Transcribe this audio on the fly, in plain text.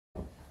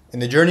In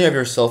the journey of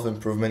your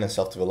self-improvement and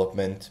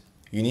self-development,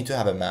 you need to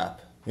have a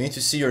map. You need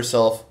to see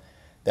yourself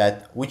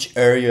that which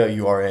area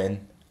you are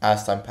in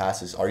as time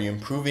passes. Are you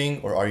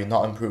improving or are you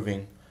not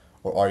improving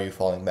or are you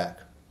falling back?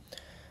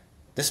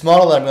 This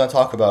model that I'm going to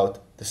talk about,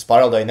 the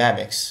spiral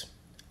dynamics,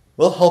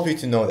 will help you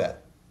to know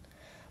that.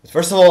 But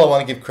first of all, I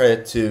want to give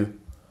credit to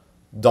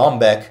Don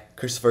Beck,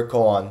 Christopher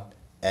Cohen,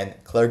 and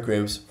Claire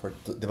Graves for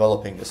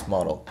developing this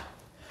model.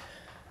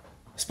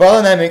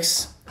 Spiral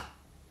dynamics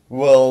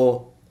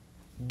will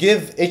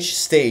give each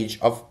stage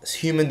of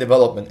human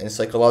development and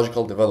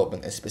psychological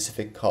development a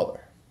specific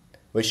color,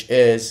 which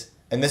is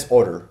in this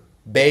order: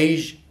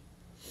 beige,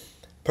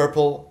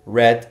 purple,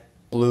 red,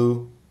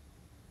 blue,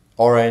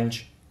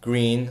 orange,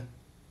 green,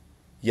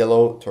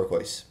 yellow,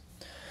 turquoise.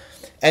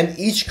 And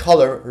each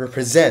color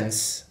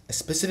represents a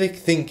specific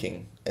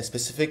thinking, a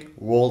specific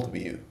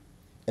worldview.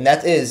 And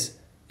that is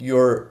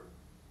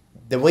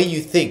the way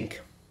you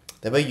think,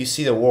 the way you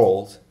see the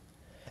world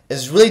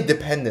is really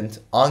dependent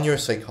on your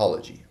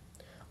psychology,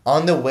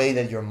 on the way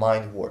that your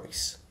mind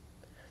works.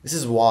 This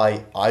is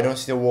why I don't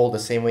see the world the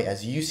same way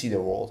as you see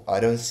the world. I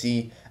don't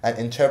see and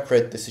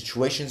interpret the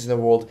situations in the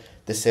world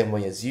the same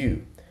way as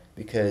you,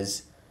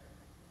 because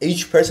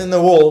each person in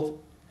the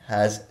world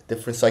has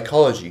different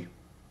psychology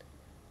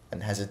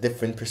and has a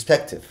different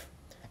perspective.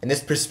 And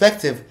this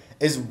perspective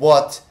is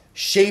what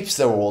shapes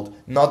the world,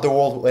 not the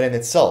world within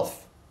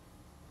itself.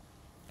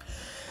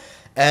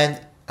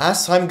 And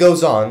as time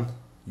goes on,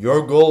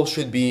 your goal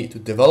should be to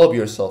develop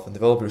yourself and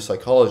develop your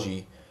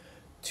psychology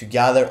to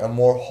gather a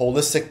more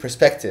holistic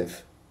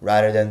perspective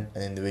rather than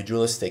an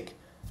individualistic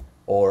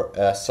or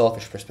a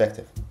selfish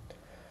perspective.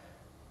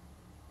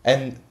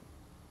 And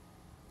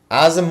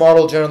as the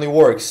model generally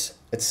works,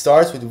 it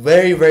starts with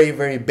very, very,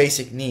 very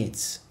basic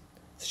needs,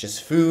 such as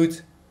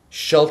food,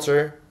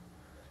 shelter,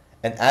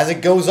 and as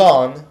it goes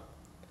on,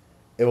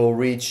 it will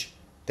reach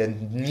the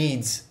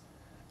needs.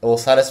 It will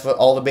satisfy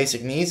all the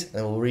basic needs, and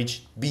it will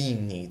reach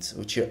being needs,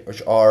 which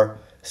are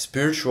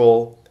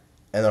spiritual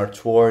and are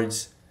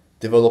towards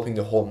developing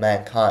the whole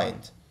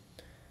mankind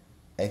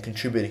and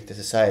contributing to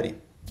society.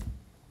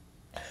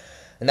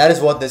 And that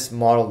is what this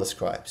model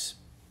describes.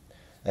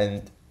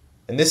 And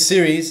in this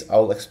series, I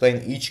will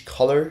explain each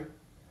color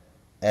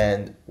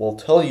and will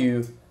tell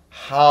you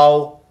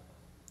how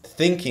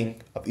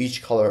thinking of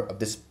each color, of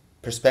this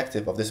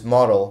perspective, of this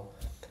model,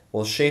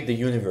 will shape the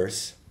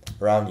universe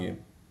around you.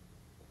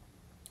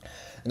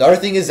 Another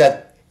thing is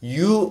that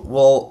you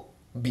will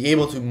be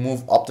able to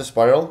move up the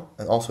spiral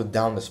and also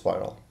down the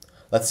spiral.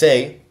 Let's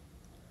say,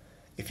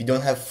 if you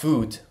don't have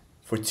food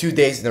for 2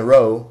 days in a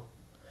row,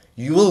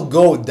 you will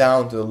go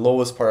down to the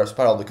lowest part of the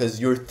spiral because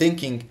your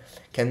thinking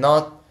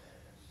cannot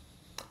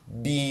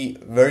be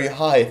very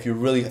high if you're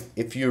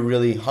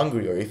really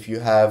hungry or if you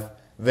have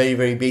very,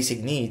 very basic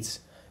needs,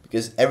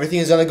 because everything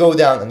is going to go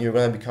down and you're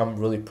going to become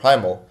really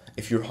primal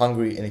if you're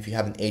hungry and if you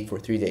haven't ate for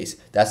 3 days.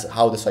 That's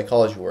how the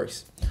psychology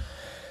works.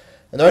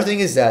 Another thing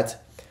is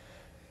that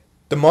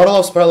the model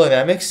of spiral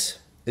dynamics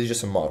is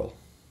just a model.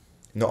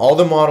 All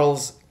the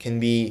models can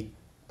be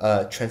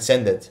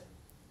transcended,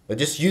 but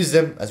just use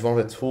them as one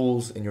of the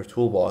tools in your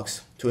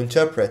toolbox to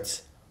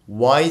interpret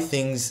why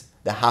things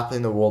that happen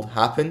in the world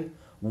happen,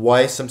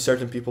 why some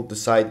certain people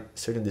decide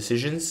certain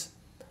decisions,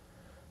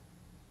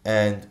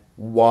 and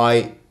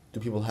why do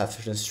people have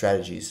certain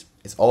strategies.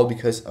 It's all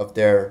because of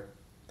their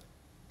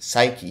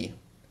psyche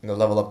and the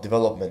level of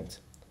development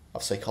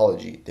of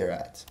psychology they're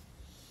at.